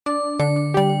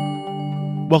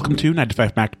Welcome to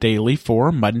 95Mac Daily for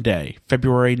Monday,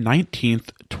 February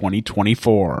 19th,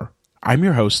 2024. I'm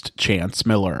your host, Chance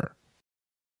Miller.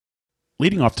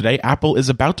 Leading off today, Apple is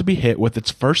about to be hit with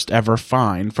its first ever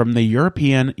fine from the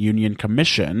European Union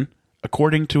Commission,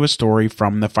 according to a story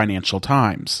from the Financial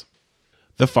Times.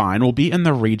 The fine will be in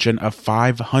the region of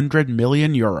 500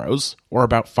 million euros, or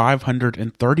about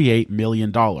 $538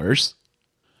 million,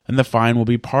 and the fine will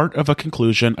be part of a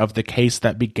conclusion of the case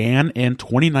that began in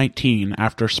 2019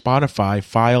 after Spotify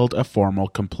filed a formal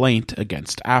complaint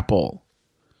against Apple.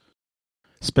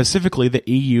 Specifically, the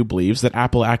EU believes that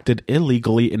Apple acted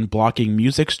illegally in blocking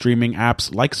music streaming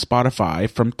apps like Spotify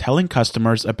from telling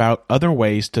customers about other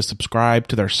ways to subscribe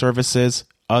to their services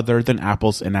other than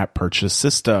Apple's in-app purchase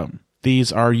system.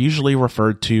 These are usually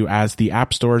referred to as the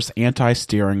App Store's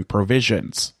anti-steering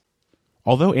provisions.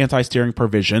 Although anti-steering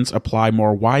provisions apply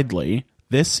more widely,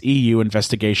 this EU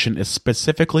investigation is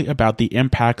specifically about the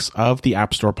impacts of the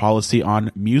App Store policy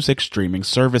on music streaming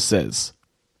services.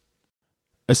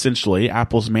 Essentially,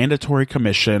 Apple's mandatory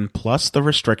commission plus the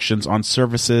restrictions on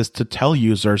services to tell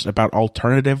users about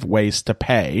alternative ways to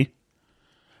pay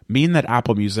mean that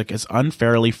Apple Music is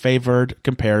unfairly favored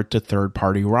compared to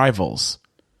third-party rivals.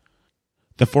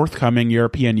 The forthcoming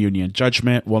European Union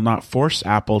judgment will not force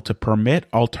Apple to permit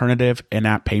alternative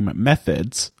in-app payment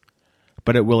methods,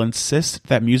 but it will insist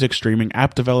that music streaming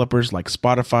app developers like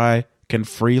Spotify can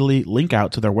freely link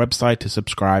out to their website to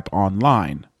subscribe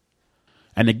online.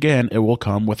 And again, it will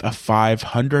come with a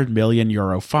 500 million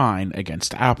euro fine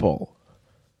against Apple.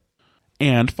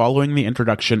 And following the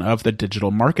introduction of the Digital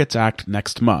Markets Act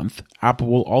next month, Apple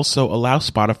will also allow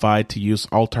Spotify to use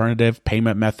alternative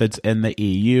payment methods in the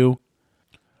EU,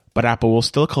 but Apple will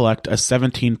still collect a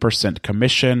 17%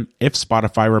 commission if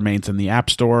Spotify remains in the App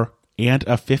Store and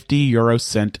a 50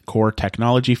 core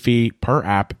technology fee per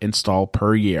app install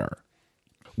per year.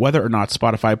 Whether or not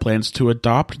Spotify plans to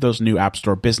adopt those new App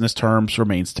Store business terms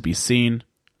remains to be seen.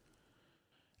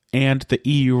 And the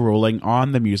EU ruling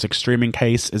on the music streaming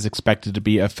case is expected to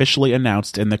be officially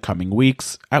announced in the coming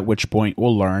weeks, at which point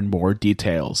we'll learn more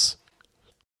details.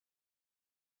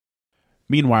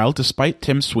 Meanwhile, despite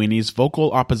Tim Sweeney's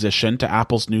vocal opposition to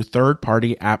Apple's new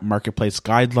third-party app marketplace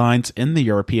guidelines in the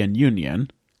European Union,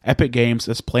 Epic Games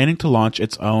is planning to launch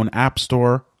its own app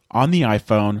store on the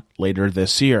iPhone later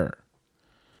this year.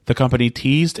 The company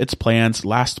teased its plans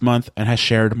last month and has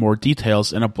shared more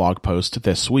details in a blog post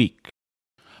this week.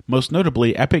 Most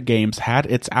notably, Epic Games had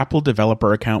its Apple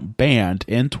developer account banned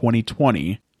in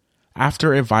 2020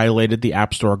 after it violated the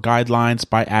App Store guidelines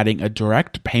by adding a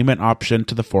direct payment option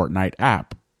to the Fortnite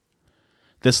app.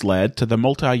 This led to the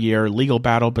multi-year legal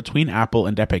battle between Apple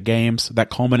and Epic Games that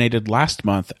culminated last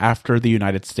month after the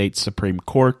United States Supreme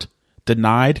Court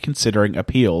denied considering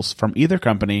appeals from either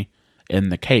company in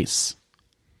the case.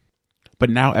 But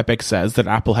now Epic says that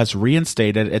Apple has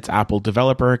reinstated its Apple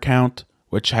developer account,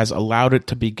 which has allowed it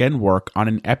to begin work on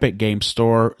an Epic Games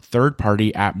Store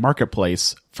third-party app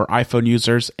marketplace for iPhone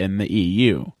users in the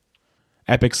EU.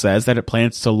 Epic says that it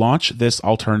plans to launch this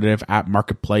alternative app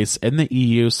marketplace in the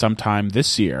EU sometime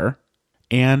this year,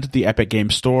 and the Epic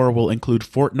Games Store will include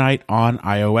Fortnite on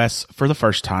iOS for the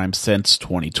first time since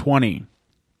 2020.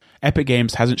 Epic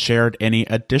Games hasn't shared any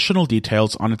additional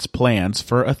details on its plans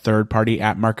for a third-party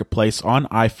app marketplace on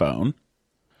iPhone.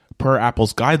 Per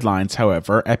Apple's guidelines,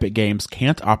 however, Epic Games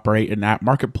can't operate an app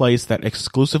marketplace that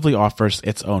exclusively offers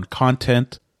its own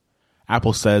content.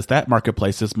 Apple says that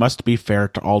marketplaces must be fair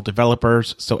to all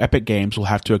developers, so Epic Games will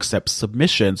have to accept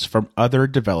submissions from other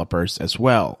developers as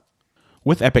well.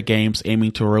 With Epic Games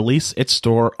aiming to release its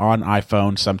store on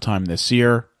iPhone sometime this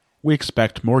year, we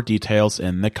expect more details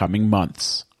in the coming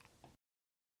months.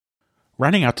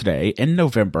 Rounding out today, in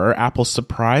November, Apple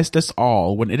surprised us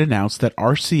all when it announced that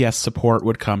RCS support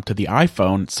would come to the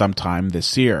iPhone sometime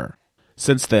this year.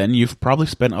 Since then, you've probably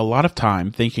spent a lot of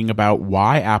time thinking about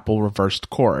why Apple reversed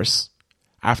course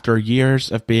after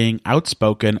years of being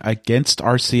outspoken against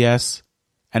RCS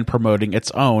and promoting its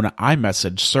own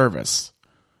iMessage service.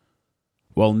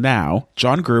 Well, now,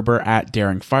 John Gruber at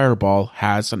Daring Fireball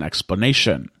has an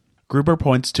explanation. Gruber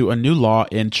points to a new law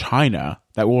in China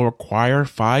that will require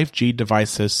 5G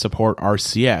devices support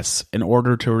RCS in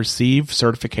order to receive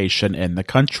certification in the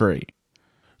country.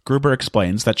 Gruber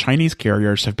explains that Chinese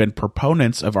carriers have been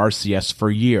proponents of RCS for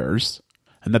years,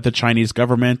 and that the Chinese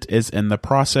government is in the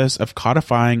process of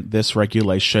codifying this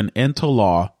regulation into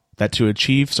law that to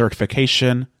achieve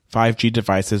certification, 5G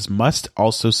devices must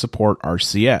also support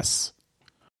RCS.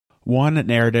 One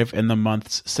narrative in the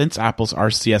months since Apple's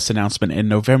RCS announcement in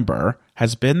November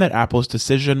has been that Apple's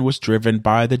decision was driven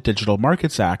by the Digital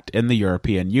Markets Act in the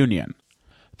European Union.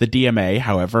 The DMA,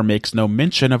 however, makes no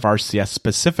mention of RCS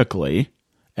specifically,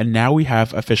 and now we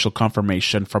have official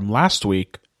confirmation from last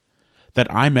week that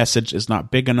iMessage is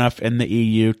not big enough in the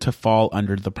EU to fall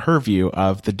under the purview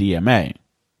of the DMA.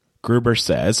 Gruber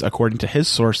says, according to his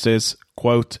sources,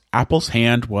 quote, Apple's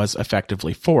hand was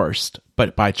effectively forced,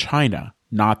 but by China,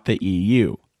 not the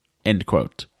EU, end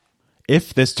quote.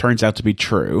 If this turns out to be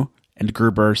true, and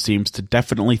Gruber seems to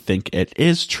definitely think it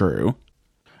is true,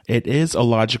 it is a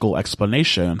logical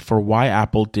explanation for why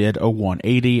Apple did a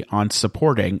 180 on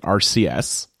supporting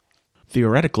RCS.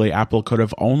 Theoretically, Apple could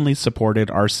have only supported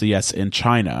RCS in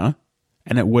China,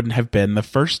 and it wouldn't have been the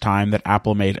first time that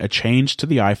Apple made a change to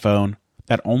the iPhone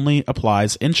that only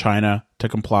applies in China to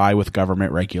comply with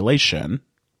government regulation.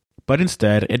 But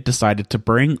instead, it decided to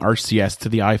bring RCS to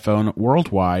the iPhone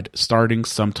worldwide starting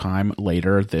sometime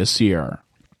later this year.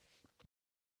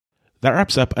 That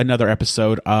wraps up another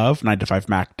episode of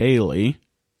 9to5Mac Daily.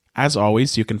 As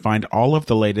always, you can find all of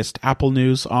the latest Apple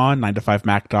news on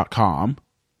 9to5mac.com.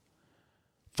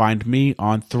 Find me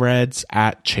on Threads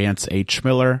at Chance H.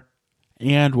 Miller,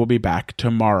 and we'll be back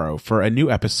tomorrow for a new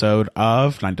episode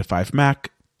of 9to5Mac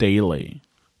Daily.